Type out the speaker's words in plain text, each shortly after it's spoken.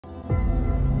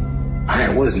I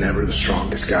was never the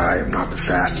strongest guy. I'm not the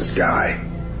fastest guy.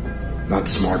 Not the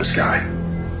smartest guy.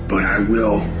 But I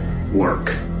will work,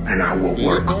 and I will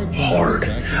work hard.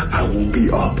 I will be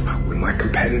up when my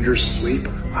competitor's asleep.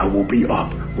 I will be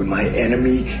up when my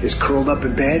enemy is curled up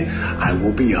in bed. I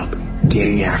will be up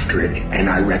getting after it, and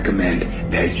I recommend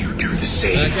that you do the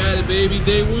same. Back at it, baby,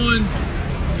 day one.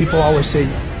 People always say,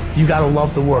 you gotta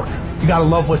love the work. You gotta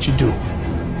love what you do.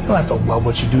 You don't have to love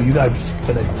what you do. You gotta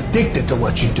be addicted to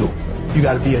what you do. You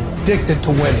gotta be addicted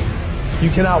to winning. You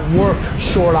cannot work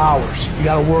short hours. You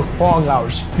gotta work long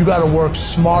hours. You gotta work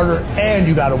smarter, and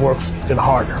you gotta work fucking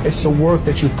harder. It's the work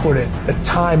that you put in, the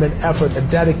time and effort, the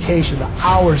dedication, the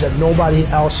hours that nobody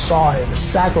else saw here, the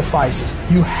sacrifices.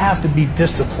 You have to be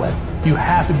disciplined. You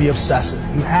have to be obsessive.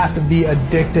 You have to be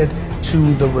addicted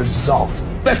to the result.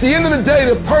 At the end of the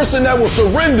day, the person that will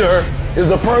surrender is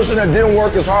the person that didn't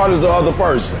work as hard as the other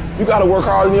person. You gotta work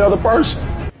harder than the other person.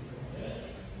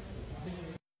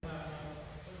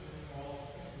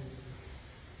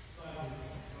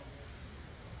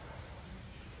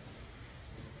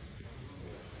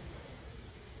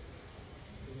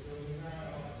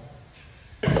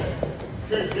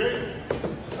 Good.